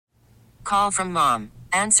call from mom.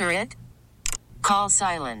 Answer it. Call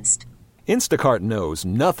silenced. Instacart knows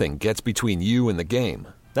nothing gets between you and the game.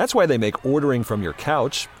 That's why they make ordering from your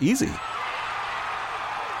couch easy.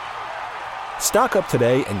 Stock up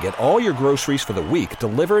today and get all your groceries for the week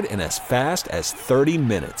delivered in as fast as 30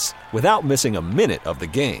 minutes without missing a minute of the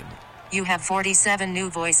game. You have 47 new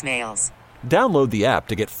voicemails. Download the app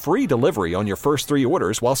to get free delivery on your first 3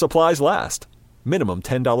 orders while supplies last. Minimum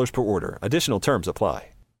 $10 per order. Additional terms apply.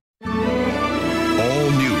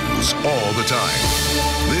 All news, all the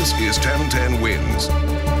time. This is 1010 Wins.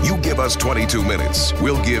 You give us 22 minutes,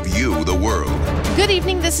 we'll give you the world. Good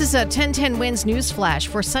evening. This is a 1010 Wins news flash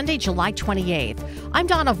for Sunday, July 28th. I'm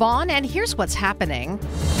Donna Vaughan, and here's what's happening.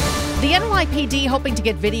 The NYPD hoping to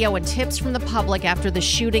get video and tips from the public after the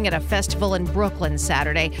shooting at a festival in Brooklyn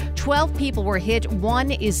Saturday. 12 people were hit.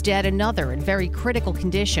 1 is dead, another in very critical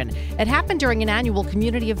condition. It happened during an annual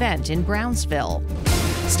community event in Brownsville.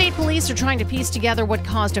 State police are trying to piece together what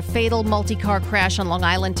caused a fatal multi-car crash on Long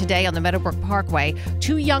Island today on the Meadowbrook Parkway.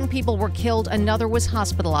 2 young people were killed. Another was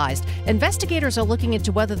hospitalized. Investigators are looking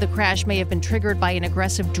into whether the crash may have been triggered by an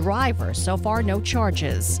aggressive driver. So far, no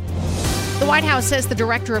charges. The White House says the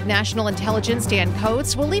Director of National Intelligence, Dan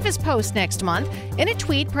Coats, will leave his post next month. In a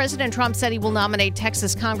tweet, President Trump said he will nominate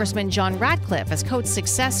Texas Congressman John Ratcliffe as Coats'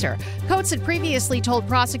 successor. Coats had previously told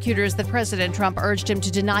prosecutors that President Trump urged him to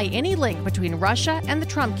deny any link between Russia and the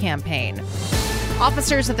Trump campaign.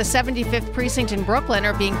 Officers at the 75th Precinct in Brooklyn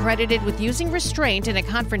are being credited with using restraint in a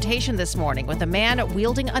confrontation this morning with a man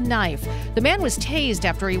wielding a knife. The man was tased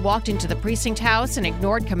after he walked into the precinct house and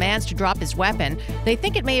ignored commands to drop his weapon. They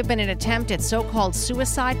think it may have been an attempt at so-called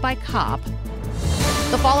suicide by cop.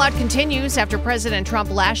 The fallout continues after President Trump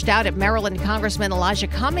lashed out at Maryland Congressman Elijah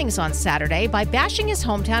Cummings on Saturday by bashing his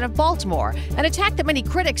hometown of Baltimore, an attack that many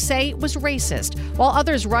critics say was racist. While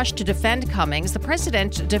others rushed to defend Cummings, the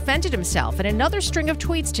president defended himself in another string of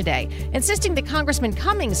tweets today, insisting that Congressman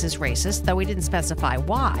Cummings is racist, though he didn't specify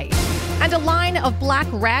why. And a line of black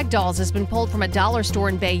rag dolls has been pulled from a dollar store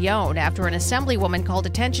in Bayonne after an assemblywoman called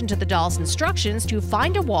attention to the doll's instructions to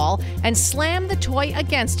find a wall and slam the toy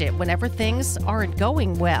against it whenever things aren't going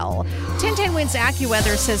well. 1010 Wins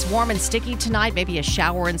AccuWeather says warm and sticky tonight, maybe a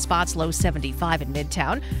shower in spots, low 75 in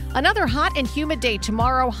Midtown. Another hot and humid day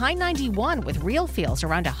tomorrow, high 91 with real feels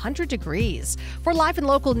around 100 degrees. For live and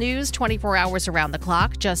local news 24 hours around the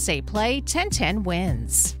clock, just say play 1010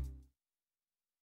 Wins.